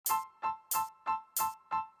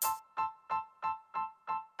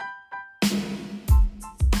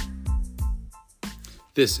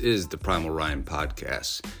This is the Primal Ryan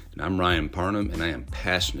Podcast, and I'm Ryan Parnham, and I am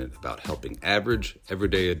passionate about helping average,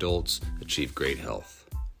 everyday adults achieve great health.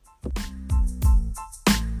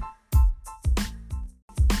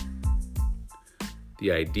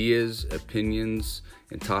 The ideas, opinions,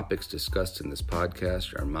 and topics discussed in this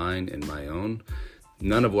podcast are mine and my own.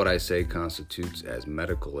 None of what I say constitutes as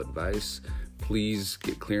medical advice. Please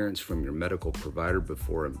get clearance from your medical provider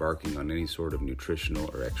before embarking on any sort of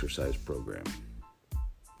nutritional or exercise program.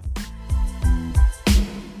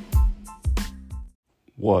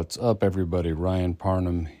 What's up, everybody? Ryan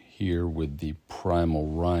Parnham here with the Primal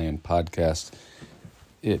Ryan Podcast.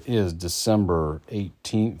 It is December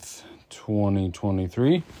 18th,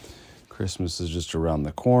 2023. Christmas is just around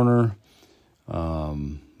the corner.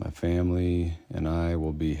 My family and I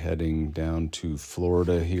will be heading down to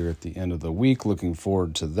Florida here at the end of the week. Looking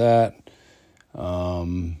forward to that.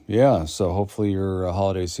 So hopefully your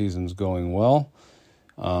holiday season's going well.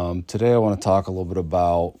 Today I want to talk a little bit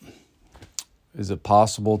about, is it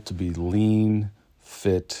possible to be lean,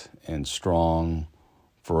 fit, and strong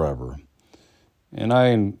forever? And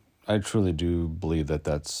I truly do believe that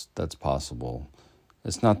that's possible.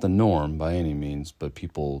 It's not the norm by any means, but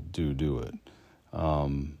people do it.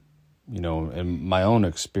 In my own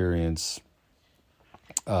experience,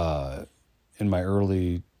 in my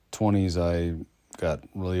early 20s, I got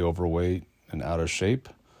really overweight and out of shape,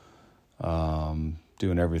 doing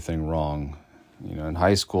everything wrong. In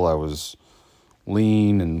high school, I was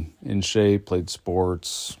lean and in shape, played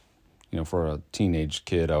sports. For a teenage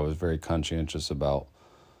kid, I was very conscientious about,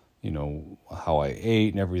 how I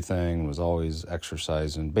ate and everything, was always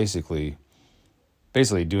exercising, basically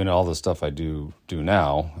doing all the stuff I do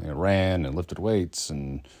now. I ran and lifted weights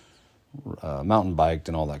and mountain biked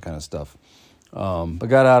and all that kind of stuff. But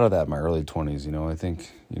got out of that in my early 20s. I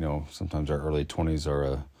think, sometimes our early 20s are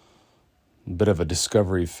a bit of a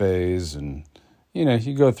discovery phase. And,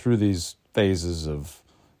 you go through these phases of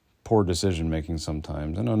poor decision-making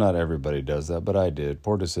sometimes. I know not everybody does that, but I did.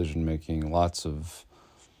 Poor decision-making, lots of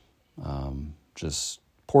just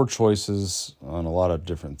poor choices on a lot of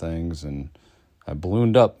different things. And I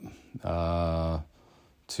ballooned up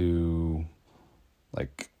to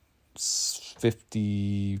like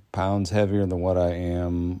 50 pounds heavier than what I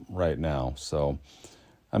am right now. So,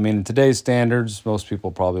 in today's standards, most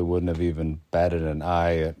people probably wouldn't have even batted an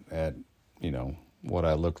eye at what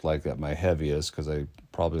I looked like at my heaviest, because I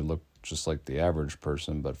probably looked just like the average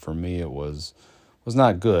person. But for me, it was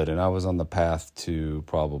not good, and I was on the path to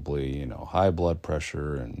probably high blood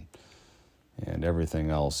pressure and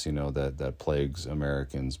everything else that plagues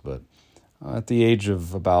Americans. But at the age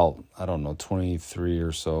of about 23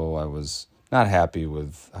 or so, I was not happy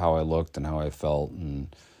with how I looked and how I felt,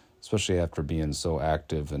 and especially after being so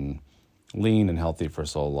active and lean and healthy for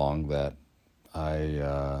so long, that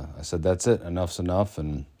I said, that's it, enough's enough.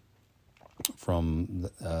 And from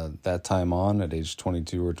that time on, at age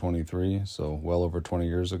 22 or 23, so well over 20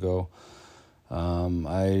 years ago,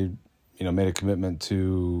 I made a commitment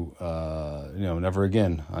to never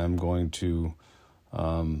again. I'm going to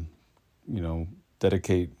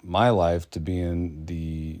dedicate my life to being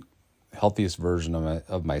the healthiest version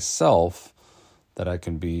of myself that I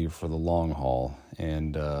can be for the long haul.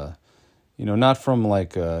 And not from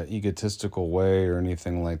like a egotistical way or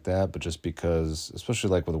anything like that, but just because, especially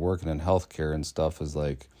like with working in healthcare and stuff, is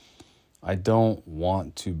like, I don't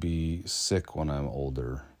want to be sick when I'm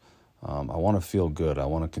older. I want to feel good. I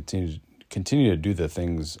want to continue to do the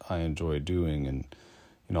things I enjoy doing. And,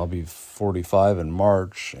 I'll be 45 in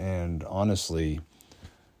March. And honestly,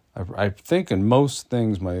 I think in most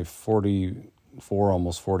things, my 44,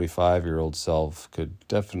 almost 45-year-old self could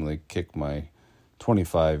definitely kick my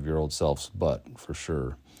 25-year-old self's butt for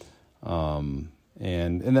sure. And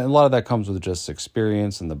a lot of that comes with just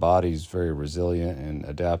experience, and the body's very resilient and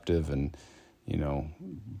adaptive. And,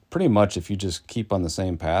 pretty much if you just keep on the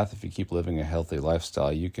same path, if you keep living a healthy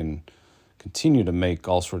lifestyle, you can continue to make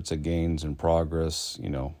all sorts of gains and progress,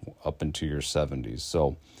 up into your 70s.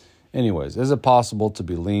 So anyways, is it possible to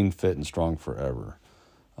be lean, fit, and strong forever?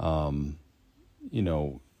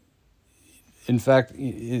 In fact,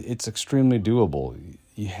 it's extremely doable.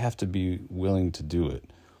 You have to be willing to do it.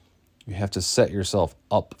 You have to set yourself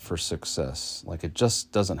up for success. Like, it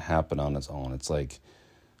just doesn't happen on its own. It's like,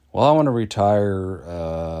 well, I want to retire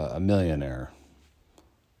a millionaire,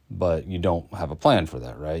 but you don't have a plan for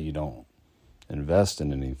that, right? You don't invest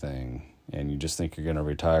in anything, and you just think you're going to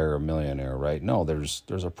retire a millionaire, right? No, there's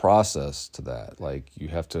a process to that. Like, you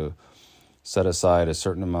have to set aside a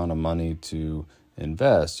certain amount of money to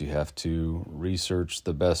invest. You have to research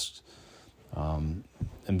the best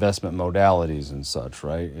investment modalities and such,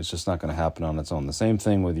 right? It's just not going to happen on its own. The same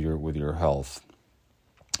thing with your health.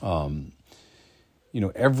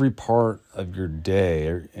 Every part of your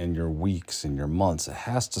day and your weeks and your months, it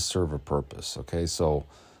has to serve a purpose. Okay, so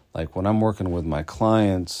like when I'm working with my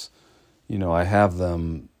clients, I have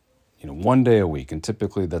them, one day a week, and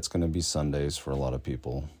typically that's going to be Sundays for a lot of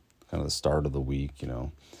people, kind of the start of the week.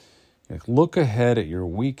 Like, look ahead at your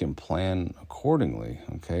week and plan accordingly.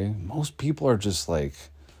 Okay, most people are just like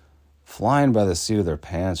flying by the seat of their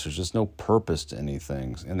pants. There's just no purpose to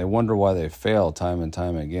anything, and they wonder why they fail time and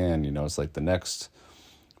time again. It's like the next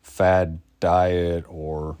fad diet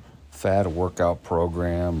or fad workout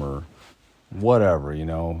program or whatever,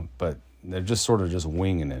 but they're just sort of just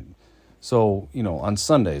winging it. So, on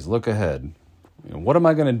Sundays, look ahead. What am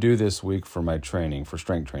I going to do this week for my training, for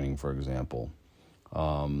strength training, for example?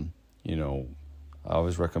 I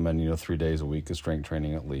always recommend, 3 days a week of strength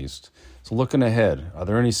training at least. So looking ahead, are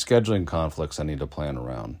there any scheduling conflicts I need to plan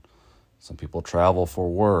around? Some people travel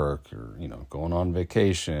for work or, going on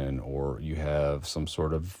vacation, or you have some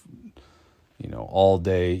sort of, all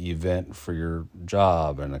day event for your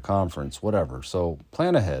job and a conference, whatever. So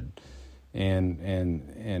plan ahead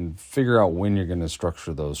and figure out when you're going to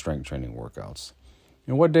structure those strength training workouts.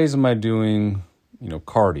 What days am I doing,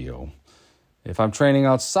 cardio? If I'm training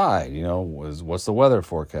outside, what's the weather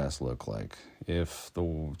forecast look like? If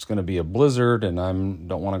it's going to be a blizzard and I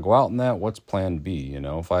don't want to go out in that, what's plan B?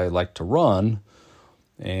 If I like to run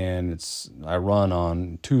and I run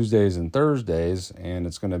on Tuesdays and Thursdays and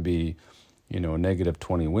it's going to be, a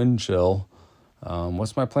 -20 wind chill,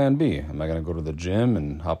 what's my plan B? Am I going to go to the gym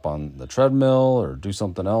and hop on the treadmill or do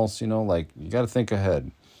something else? You got to think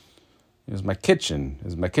ahead. Is my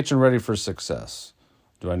kitchen ready for success?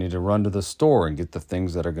 Do I need to run to the store and get the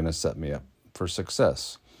things that are going to set me up for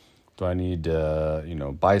success? Do I need to,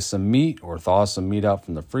 buy some meat or thaw some meat out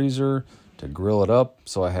from the freezer to grill it up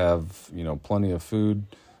so I have, plenty of food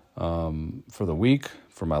for the week,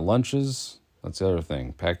 for my lunches? That's the other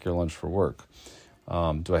thing. Pack your lunch for work.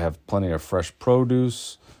 Do I have plenty of fresh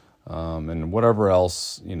produce? And whatever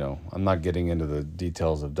else, I'm not getting into the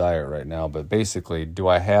details of diet right now, but basically, do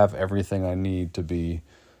I have everything I need to be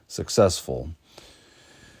successful?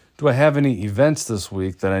 Do I have any events this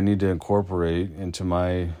week that I need to incorporate into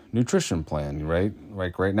my nutrition plan, right?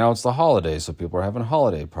 Like right now it's the holidays, so people are having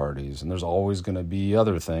holiday parties, and there's always going to be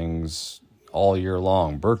other things all year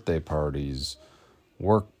long, birthday parties,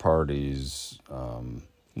 work parties,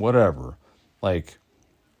 whatever. Like,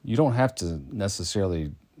 you don't have to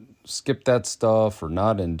necessarily skip that stuff or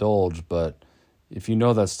not indulge, but if you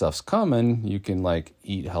know that stuff's coming, you can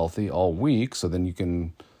eat healthy all week, so then you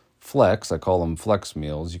can flex. I call them flex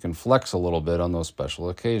meals. You can flex a little bit on those special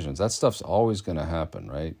occasions. That stuff's always going to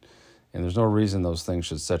happen, right? And there's no reason those things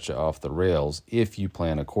should set you off the rails if you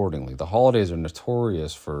plan accordingly. The holidays are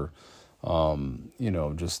notorious for,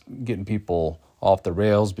 just getting people off the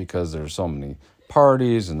rails because there's so many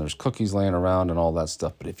parties and there's cookies laying around and all that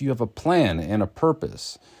stuff. But if you have a plan and a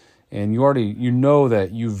purpose, and you know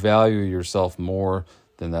that you value yourself more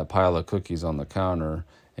than that pile of cookies on the counter,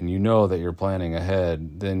 and you know that you're planning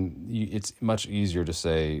ahead, then it's much easier to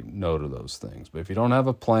say no to those things. But if you don't have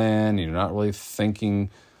a plan, you're not really thinking,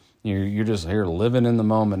 you're just here living in the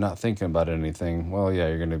moment, not thinking about anything, well, yeah,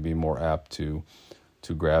 you're going to be more apt to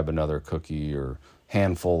grab another cookie or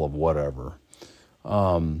handful of whatever.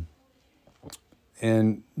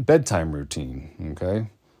 And bedtime routine, okay?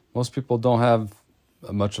 Most people don't have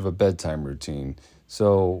much of a bedtime routine.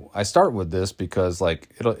 So I start with this because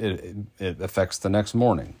it affects the next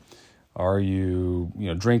morning. Are you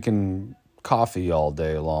drinking coffee all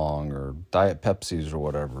day long or Diet Pepsis or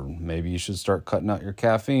whatever? Maybe you should start cutting out your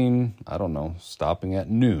caffeine. I don't know, stopping at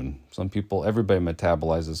noon. Everybody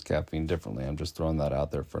metabolizes caffeine differently. I'm just throwing that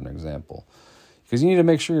out there for an example. Because you need to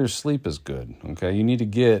make sure your sleep is good, okay? You need to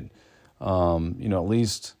get, at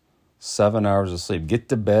least 7 hours of sleep. Get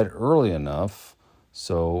to bed early enough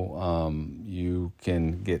so you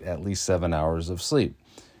can get at least 7 hours of sleep.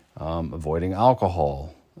 Avoiding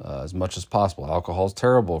alcohol as much as possible. Alcohol is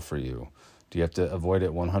terrible for you. Do you have to avoid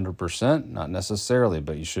it 100%? Not necessarily,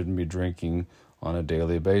 but you shouldn't be drinking on a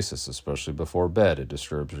daily basis, especially before bed. It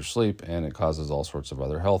disturbs your sleep and it causes all sorts of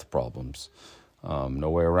other health problems. No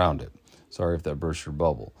way around it. Sorry if that burst your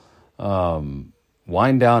bubble.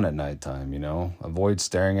 Wind down at nighttime, Avoid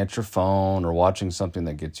staring at your phone or watching something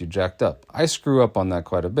that gets you jacked up. I screw up on that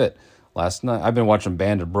quite a bit. Last night, I've been watching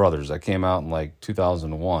Band of Brothers. That came out in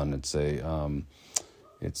 2001. It's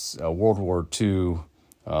a World War II.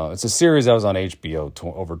 It's a series that was on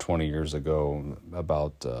HBO over 20 years ago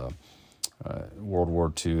about World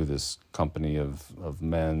War II, this company of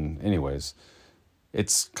men. Anyways,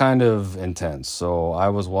 it's kind of intense. So I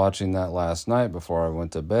was watching that last night before I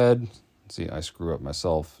went to bed. See, I screw up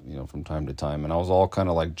myself, from time to time. And I was all kind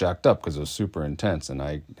of like jacked up because it was super intense and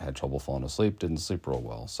I had trouble falling asleep, didn't sleep real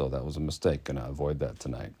well. So that was a mistake. Gonna avoid that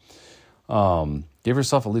tonight. Give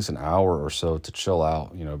yourself at least an hour or so to chill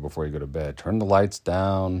out, before you go to bed. Turn the lights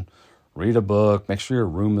down, read a book, make sure your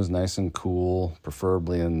room is nice and cool,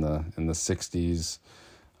 preferably in the 60s.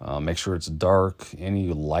 Make sure it's dark.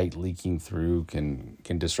 Any light leaking through can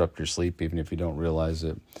disrupt your sleep, even if you don't realize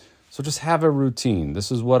it. So just have a routine.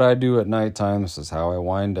 This is what I do at nighttime. This is how I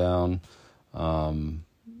wind down.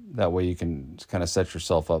 That way you can kind of set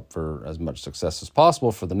yourself up for as much success as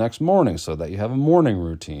possible for the next morning so that you have a morning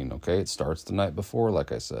routine, okay? It starts the night before,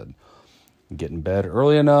 like I said. Get in bed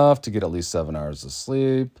early enough to get at least 7 hours of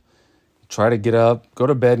sleep. Try to go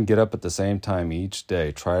to bed and get up at the same time each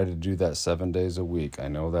day. Try to do that 7 days a week. I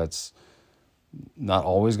know that's not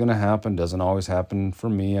always going to happen. Doesn't always happen for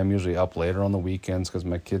me. I'm usually up later on the weekends because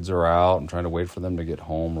my kids are out and trying to wait for them to get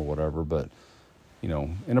home or whatever. But,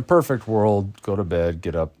 in a perfect world, go to bed,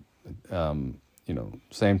 get up,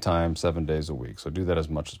 same time, 7 days a week. So do that as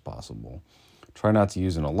much as possible. Try not to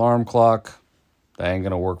use an alarm clock. That ain't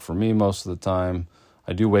going to work for me most of the time.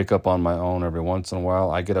 I do wake up on my own every once in a while.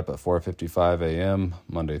 I get up at 4:55 a.m.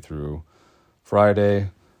 Monday through Friday.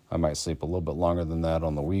 I might sleep a little bit longer than that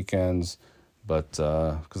on the weekends, but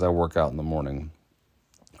because I work out in the morning.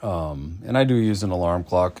 And I do use an alarm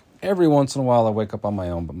clock. Every once in a while I wake up on my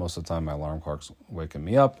own, but most of the time my alarm clock's waking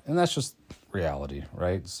me up, and that's just reality,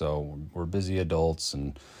 right? So we're busy adults,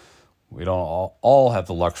 and we don't all have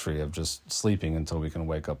the luxury of just sleeping until we can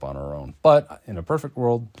wake up on our own. But in a perfect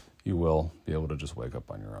world, you will be able to just wake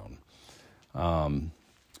up on your own.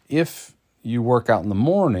 If you work out in the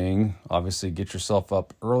morning, obviously get yourself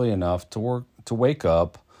up early enough to wake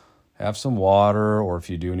up, have some water, or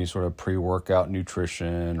if you do any sort of pre-workout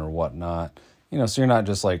nutrition or whatnot, so you're not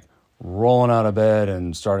just like rolling out of bed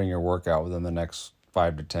and starting your workout within the next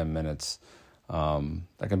 5 to 10 minutes.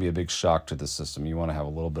 That can be a big shock to the system. You want to have a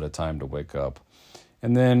little bit of time to wake up.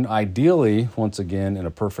 And then ideally, once again, in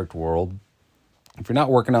a perfect world, if you're not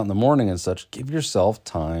working out in the morning and such, give yourself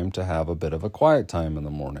time to have a bit of a quiet time in the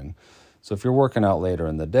morning. So if you're working out later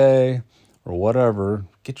in the day or whatever,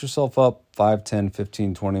 get yourself up 5, 10,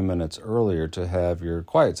 15, 20 minutes earlier to have your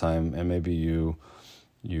quiet time. And maybe you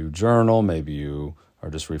journal, maybe you are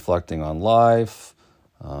just reflecting on life,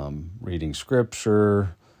 reading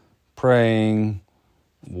scripture, praying,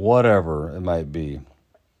 whatever it might be.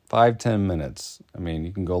 5, 10 minutes. I mean,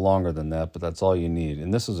 you can go longer than that, but that's all you need.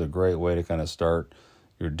 And this is a great way to kind of start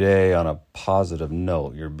your day on a positive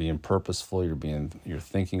note. You're being purposeful. You're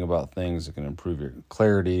thinking about things that can improve your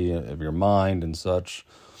clarity of your mind and such.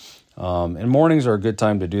 And mornings are a good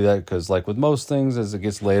time to do that because, like with most things, as it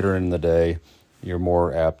gets later in the day, you're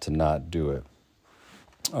more apt to not do it.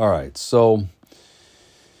 All right, so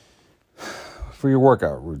for your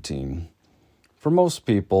workout routine, for most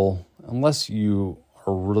people, unless you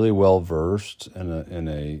are really well versed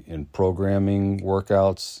in programming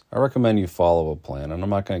workouts, I recommend you follow a plan. And I'm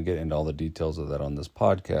not going to get into all the details of that on this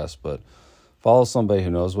podcast, but follow somebody who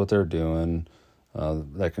knows what they're doing,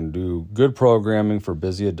 that can do good programming for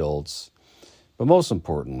busy adults. But most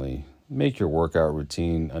importantly, make your workout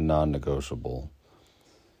routine a non-negotiable.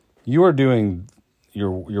 You are doing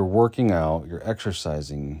you're working out, you're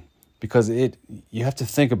exercising, because you have to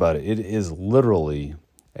think about it. It is literally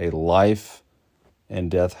a life and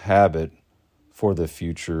death habit for the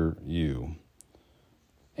future you.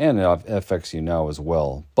 And it affects you now as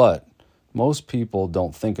well. But most people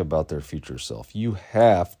don't think about their future self. You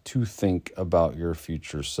have to think about your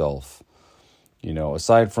future self.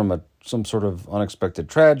 Aside from some sort of unexpected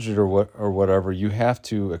tragedy or whatever, you have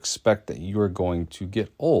to expect that you are going to get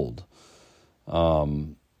old.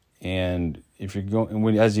 And if you're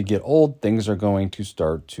going, as you get old, things are going to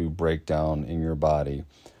start to break down in your body.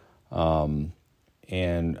 And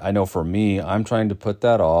I know for me, I'm trying to put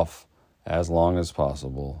that off as long as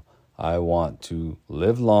possible. I want to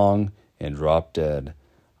live long and drop dead.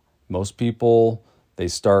 Most people, they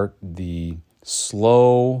start the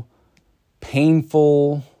slow,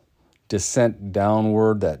 painful descent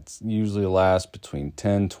downward that usually lasts between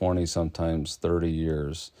 10, 20, sometimes 30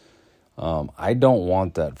 years. I don't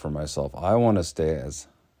want that for myself. I want to stay as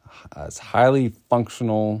highly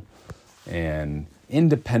functional and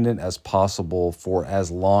independent as possible for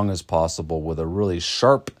as long as possible, with a really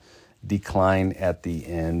sharp decline at the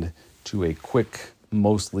end to a quick,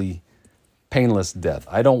 mostly painless death.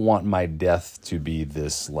 I don't want my death to be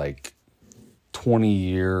this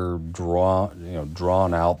 20-year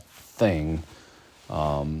drawn out thing,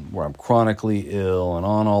 where I'm chronically ill and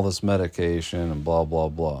on all this medication and blah, blah,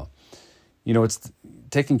 blah. It's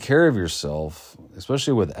taking care of yourself,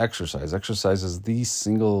 especially with exercise. Exercise is the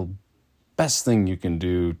single best thing you can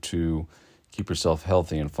do to keep yourself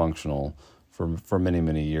healthy and functional for many,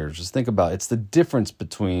 many years. Just think about it. It's the difference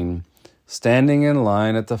between standing in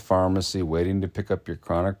line at the pharmacy waiting to pick up your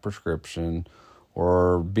chronic prescription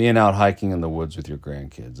or being out hiking in the woods with your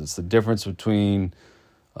grandkids. It's the difference between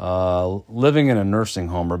living in a nursing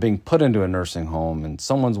home or being put into a nursing home and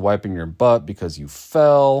someone's wiping your butt because you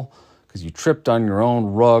fell, because you tripped on your own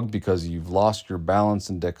rug, because you've lost your balance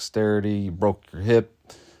and dexterity, you broke your hip,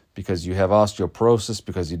 because you have osteoporosis,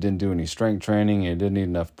 because you didn't do any strength training, you didn't eat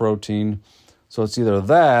enough protein. So it's either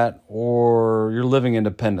that or you're living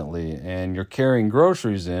independently and you're carrying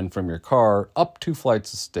groceries in from your car up 2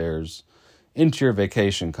 flights of stairs into your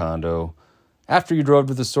vacation condo after you drove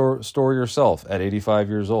to the store yourself at 85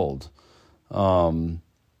 years old.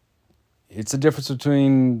 It's a difference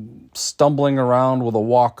between stumbling around with a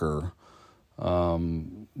walker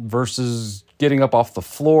versus getting up off the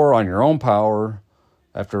floor on your own power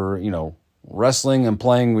after, wrestling and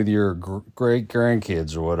playing with your great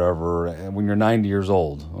grandkids or whatever when you're 90 years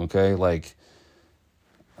old. Okay. Like,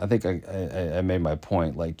 I think I made my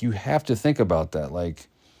point. Like, you have to think about that. Like,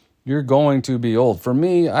 you're going to be old. For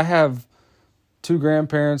me, I have 2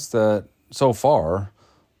 grandparents that so far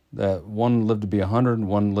that one lived to be 100 and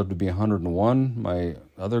one lived to be 101. My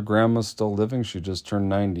other grandma's still living. She just turned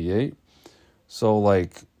 98. So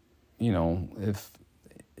like,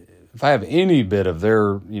 if I have any bit of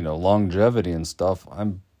their, longevity and stuff,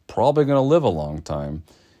 I'm probably going to live a long time.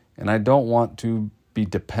 And I don't want to be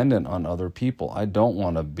dependent on other people. I don't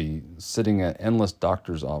want to be sitting at endless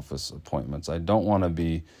doctor's office appointments. I don't want to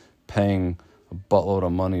be paying a buttload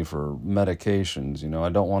of money for medications. I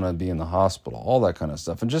don't want to be in the hospital, all that kind of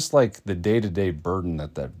stuff. And just like the day-to-day burden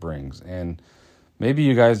that brings. And maybe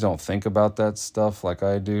you guys don't think about that stuff like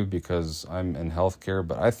I do because I'm in healthcare,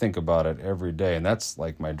 but I think about it every day. And that's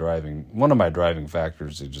like one of my driving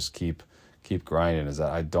factors to just keep grinding is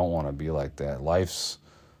that I don't want to be like that. Life's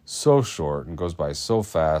so short and goes by so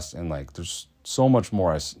fast. And like, there's so much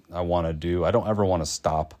more I want to do. I don't ever want to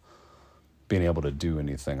stop being able to do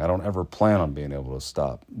anything. I don't ever plan on being able to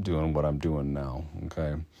stop doing what I'm doing now.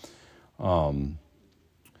 Okay.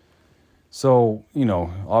 So,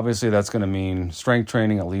 obviously that's going to mean strength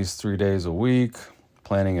training at least 3 days a week,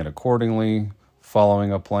 planning it accordingly,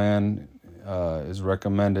 following a plan is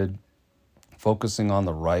recommended, focusing on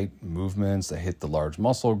the right movements that hit the large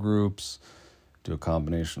muscle groups, do a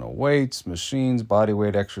combination of weights, machines, body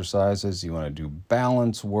weight exercises. You want to do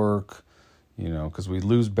balance work, because we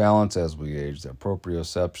lose balance as we age, that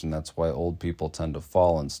proprioception. That's why old people tend to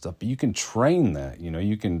fall and stuff. But you can train that,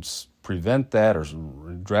 you can prevent that or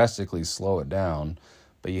drastically slow it down,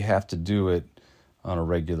 but you have to do it on a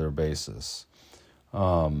regular basis.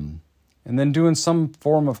 And then doing some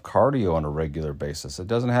form of cardio on a regular basis. It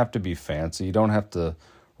doesn't have to be fancy. You don't have to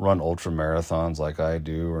run ultra marathons like I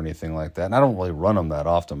do or anything like that. And I don't really run them that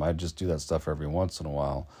often. I just do that stuff every once in a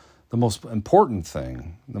while. The most important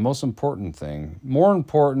thing, more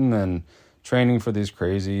important than training for these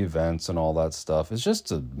crazy events and all that stuff, is just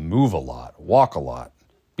to move a lot, walk a lot,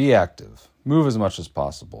 be active, move as much as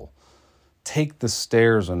possible. Take the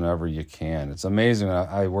stairs whenever you can. It's amazing.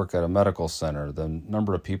 I work at a medical center. The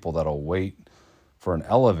number of people that'll wait for an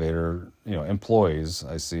elevator, employees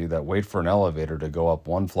I see that wait for an elevator to go up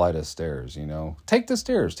 1 flight of stairs, Take the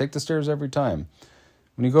stairs every time.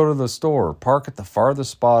 When you go to the store, park at the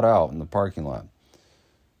farthest spot out in the parking lot,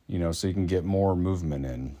 so you can get more movement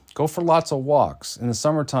in. Go for lots of walks. In the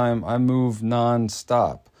summertime, I move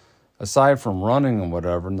nonstop. Aside from running and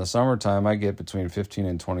whatever, in the summertime, I get between 15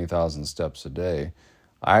 and 20,000 steps a day.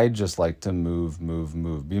 I just like to move,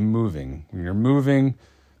 be moving. When you're moving,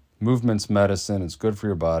 movement's medicine. It's good for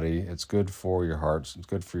your body. It's good for your heart. It's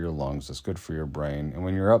good for your lungs. It's good for your brain. And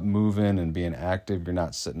when you're up moving and being active, you're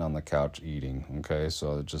not sitting on the couch eating. Okay,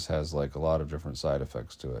 so it just has like a lot of different side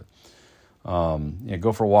effects to it.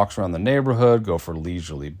 Go for walks around the neighborhood. Go for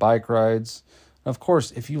leisurely bike rides. Of course,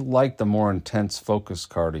 if you like the more intense focused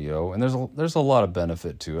cardio, and there's a lot of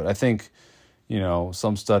benefit to it. I think,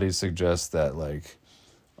 some studies suggest that like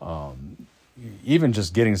even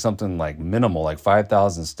just getting something like minimal, like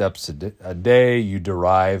 5,000 steps a day, you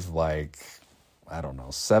derive like,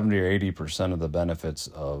 70 or 80% of the benefits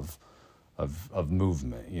of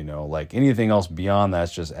movement, like anything else beyond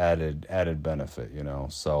that's just added benefit,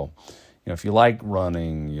 So, if you like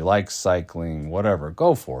running, you like cycling, whatever,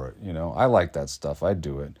 go for it. I like that stuff. I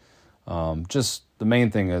do it. Just the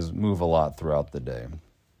main thing is move a lot throughout the day.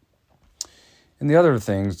 And the other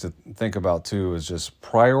things to think about too is just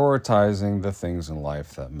prioritizing the things in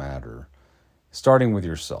life that matter, starting with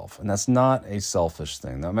yourself. And that's not a selfish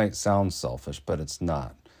thing. That might sound selfish, but it's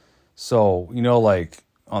not. So, like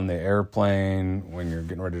on the airplane when you're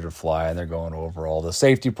getting ready to fly and they're going over all the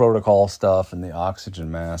safety protocol stuff and the oxygen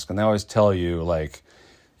mask, and they always tell you, like,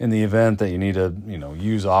 in the event that you need to,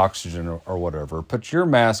 use oxygen or whatever, put your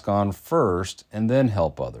mask on first and then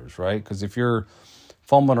help others, right? Because if you're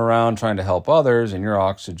fumbling around trying to help others and your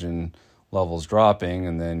oxygen levels dropping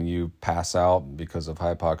and then you pass out because of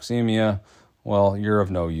hypoxemia, well, you're of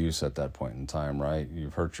no use at that point in time, right?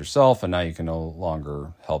 You've hurt yourself and now you can no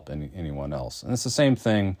longer help anyone else. And it's the same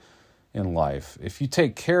thing in life. If you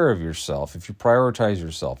take care of yourself, if you prioritize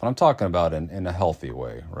yourself, and I'm talking about in a healthy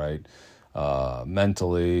way, right?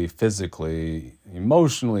 Mentally, physically,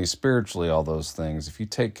 emotionally, spiritually, all those things. If you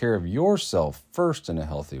take care of yourself first in a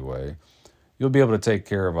healthy way, you'll be able to take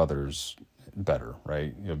care of others better,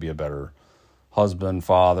 right? You'll be a better husband,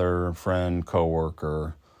 father, friend,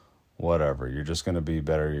 coworker, whatever. You're just going to be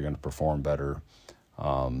better. You're going to perform better.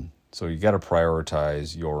 So you got to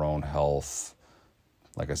prioritize your own health.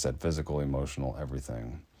 Like I said, physical, emotional,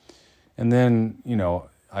 everything. And then,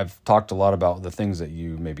 I've talked a lot about the things that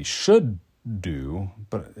you maybe should do,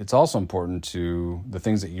 but it's also important to the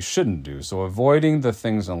things that you shouldn't do. So avoiding the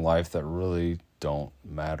things in life that really don't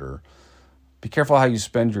matter. Be careful how you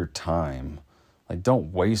spend your time. Like,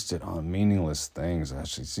 don't waste it on meaningless things. I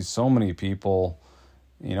actually see so many people,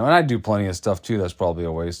 and I do plenty of stuff too that's probably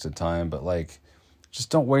a waste of time, but like, just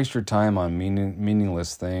don't waste your time on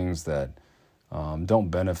meaningless things that don't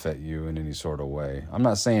benefit you in any sort of way. I'm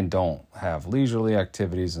not saying don't have leisurely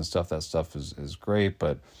activities and stuff. That stuff is great.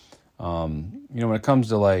 But, when it comes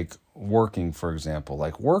to like working, for example,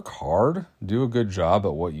 like work hard, do a good job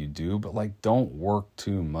at what you do, but like don't work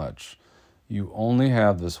too much. You only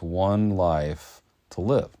have this one life to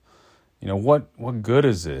live. What good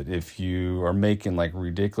is it if you are making like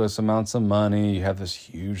ridiculous amounts of money, you have this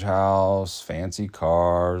huge house, fancy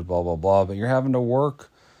cars, blah, blah, blah, but you're having to work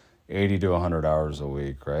 80 to 100 hours a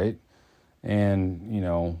week, right? And,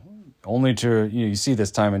 only to, you see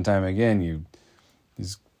this time and time again,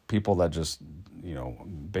 these people that just,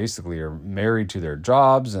 basically are married to their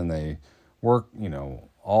jobs and they work,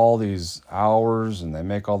 all these hours and they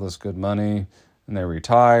make all this good money and they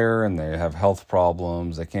retire and they have health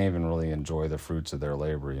problems. They can't even really enjoy the fruits of their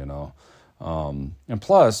labor, And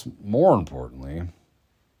plus, more importantly,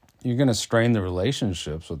 you're going to strain the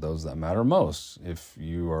relationships with those that matter most if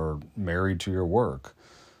you are married to your work.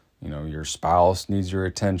 Your spouse needs your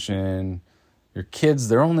attention. Your kids,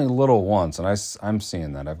 they're only little once, and I'm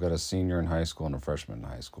seeing that. I've got a senior in high school and a freshman in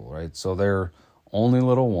high school, right? So they're only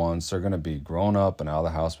little once. They're going to be grown up and out of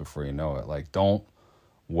the house before you know it. Like, don't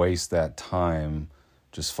waste that time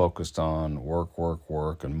just focused on work,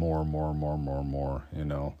 and more,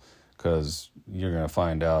 because you're going to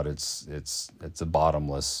find out it's a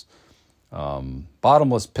bottomless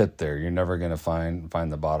pit there. You're never going to find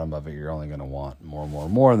the bottom of it. You're only going to want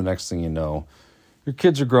more. And the next thing you know, your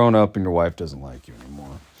kids are grown up and your wife doesn't like you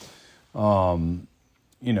anymore.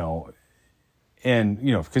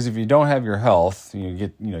 Because if you don't have your health,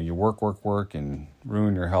 you work and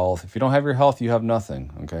ruin your health. If you don't have your health, you have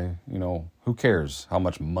nothing. Okay. Who cares how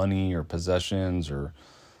much money or possessions or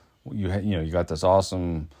you got this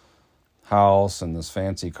awesome house and this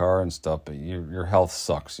fancy car and stuff, but your health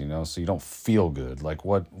sucks, so you don't feel good. Like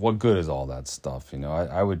what good is all that stuff?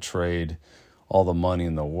 I would trade all the money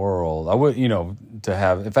in the world. I would, to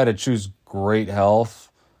have, if I had to choose great health,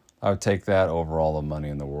 I would take that over all the money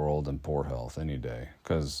in the world and poor health any day.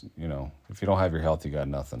 Because, if you don't have your health, you got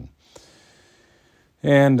nothing.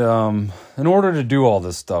 And in order to do all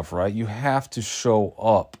this stuff, right, you have to show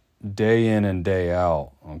up day in and day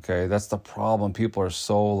out, okay? That's the problem. People are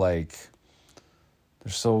so, they're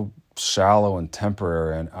so shallow and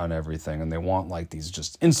temporary on everything, and they want, these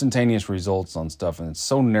just instantaneous results on stuff, and it's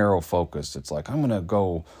so narrow-focused. It's like, I'm going to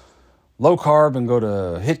go low carb and go to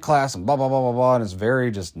HIIT class and blah, blah, blah, blah, blah, and it's very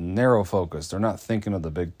just narrow-focused. They're not thinking of the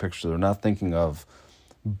big picture. They're not thinking of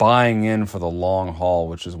buying in for the long haul,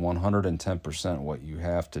 which is 110% what you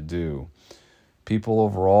have to do. People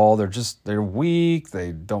overall, they're weak.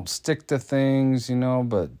 They don't stick to things,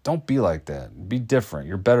 but don't be like that. Be different.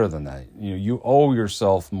 You're better than that. You owe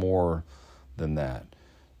yourself more than that.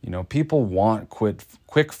 People want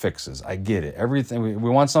quick fixes. I get it. Everything we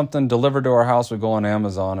want something delivered to our house. We go on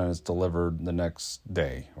Amazon and it's delivered the next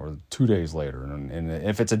day or 2 days later. And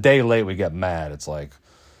if it's a day late, we get mad. It's like,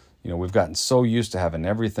 We've gotten so used to having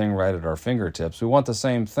everything right at our fingertips. We want the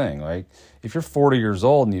same thing. Like if you're 40 years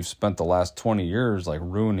old and you've spent the last 20 years like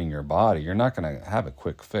ruining your body, you're not going to have a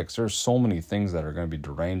quick fix. There's so many things that are going to be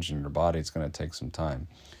deranged in your body. It's going to take some time.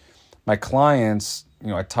 My clients,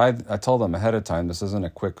 I tell them ahead of time, this isn't a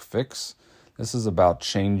quick fix. This is about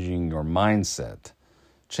changing your mindset,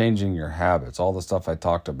 changing your habits, all the stuff I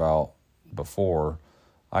talked about before.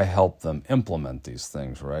 I help them implement these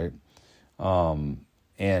things, right?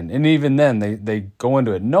 And even then, they go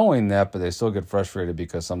into it knowing that, but they still get frustrated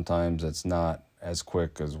because sometimes it's not as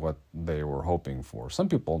quick as what they were hoping for. Some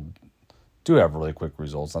people do have really quick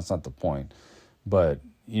results. That's not the point. But,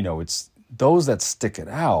 it's those that stick it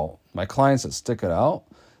out, my clients that stick it out,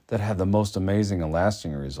 that have the most amazing and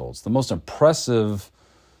lasting results. The most impressive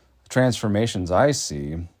transformations I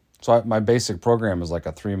see. So my basic program is like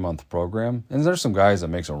a 3-month program. And there's some guys that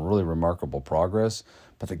make some really remarkable progress.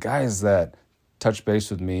 But the guys that touch base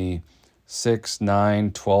with me 6,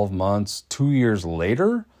 9, 12 months, 2 years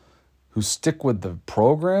later, who stick with the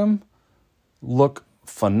program, look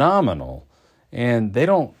phenomenal. And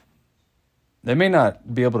they may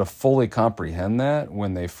not be able to fully comprehend that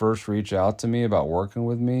when they first reach out to me about working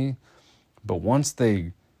with me. But once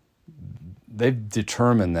they've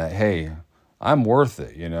determined that, hey, I'm worth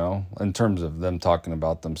it, in terms of them talking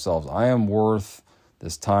about themselves. I am worth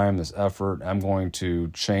this time, this effort. I'm going to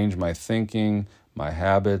change my thinking, my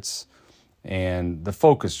habits, and the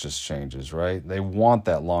focus just changes, right? They want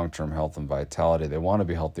that long-term health and vitality. They want to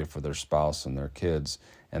be healthy for their spouse and their kids,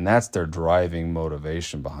 and that's their driving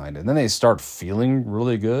motivation behind it. And then they start feeling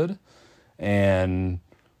really good, and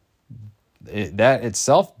that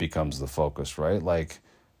itself becomes the focus, right? Like,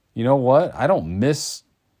 you know what? I don't miss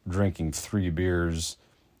drinking 3 beers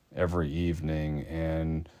every evening,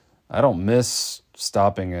 and I don't miss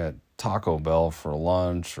stopping at Taco Bell for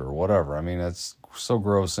lunch or whatever. I mean, it's so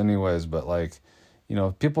gross anyways, but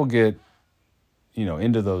people get,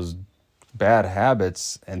 into those bad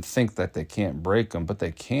habits and think that they can't break them, but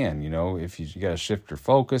they can, if you got to shift your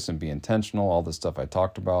focus and be intentional, all the stuff I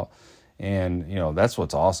talked about. And, that's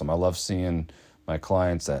what's awesome. I love seeing my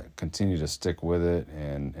clients that continue to stick with it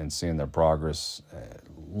and seeing their progress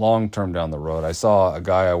long-term down the road. I saw a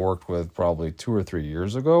guy I worked with probably 2 or 3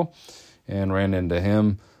 years ago and ran into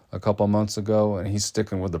him a couple months ago, and he's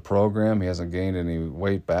sticking with the program. He hasn't gained any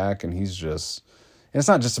weight back, and it's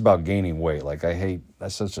not just about gaining weight. Like, I hate,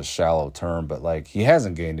 that's such a shallow term, but like, he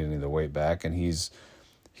hasn't gained any of the weight back, and he's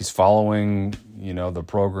following, the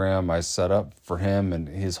program I set up for him, and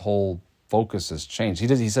his whole focus has changed.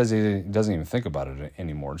 He says he doesn't even think about it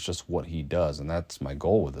anymore. It's just what he does, and that's my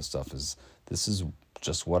goal with this stuff. This is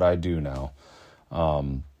just what I do now.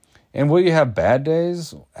 And will you have bad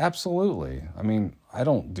days? Absolutely. I mean, I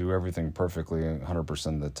don't do everything perfectly 100%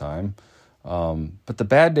 of the time. But the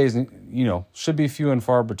bad days, should be few and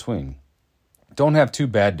far between. Don't have 2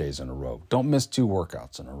 bad days in a row. Don't miss 2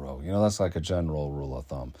 workouts in a row. That's like a general rule of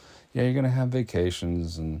thumb. Yeah, you're going to have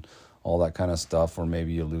vacations and all that kind of stuff, or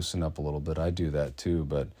maybe you loosen up a little bit. I do that too.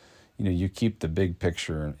 But, you keep the big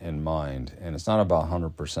picture in mind. And it's not about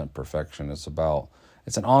 100% perfection. It's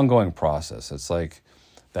an ongoing process. It's like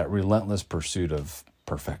that relentless pursuit of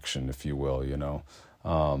perfection, if you will,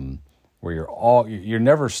 where you're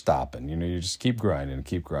never stopping, you just keep grinding.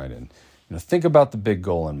 Think about the big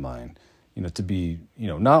goal in mind, to be,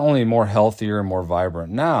 not only more healthier and more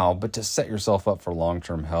vibrant now, but to set yourself up for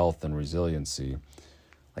long-term health and resiliency.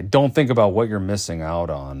 Like, don't think about what you're missing out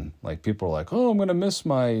on. Like, people are like, oh, I'm going to miss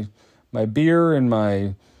my beer and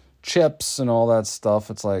my chips and all that stuff.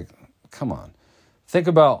 It's like, come on, think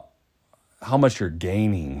about how much you're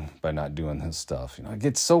gaining by not doing this stuff. I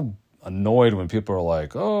get so annoyed when people are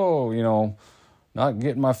like, oh, not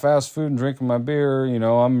getting my fast food and drinking my beer,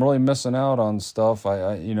 I'm really missing out on stuff.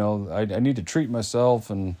 I need to treat myself,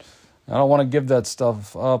 and I don't want to give that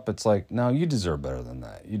stuff up. It's like, no, you deserve better than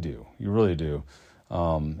that. You do. You really do.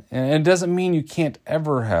 And it doesn't mean you can't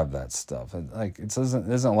ever have that stuff. Like, it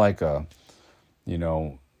isn't like a,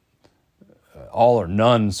 all or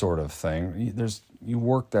none sort of thing. You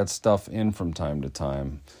work that stuff in from time to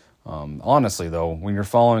time. Honestly, though, when you're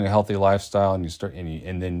following a healthy lifestyle and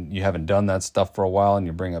and then you haven't done that stuff for a while and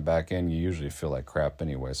you bring it back in, you usually feel like crap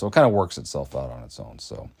anyway. So it kind of works itself out on its own.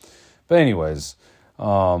 So, but anyways,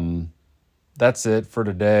 that's it for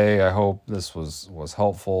today. I hope this was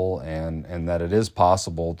helpful and that it is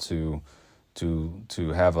possible to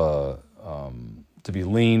have to be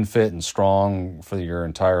lean, fit, and strong for your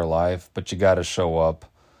entire life, but you got to show up.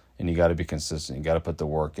 And you got to be consistent. You got to put the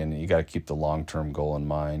work in. You got to keep the long-term goal in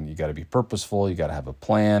mind. You got to be purposeful. You got to have a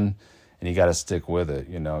plan. and you got to stick with it.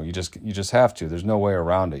 You just have to. There's no way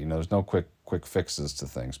around it. There's no quick fixes to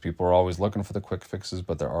things. People are always looking for the quick fixes,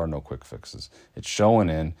 but there are no quick fixes. It's showing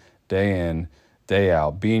in, day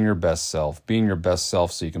out, being your best self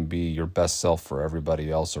so you can be your best self for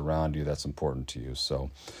everybody else around you that's important to you.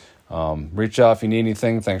 So reach out if you need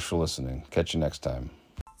anything. Thanks for listening. Catch you next time.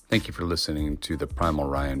 Thank you for listening to the Primal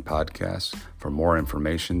Ryan podcast. For more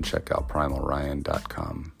information, check out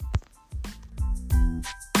primalryan.com.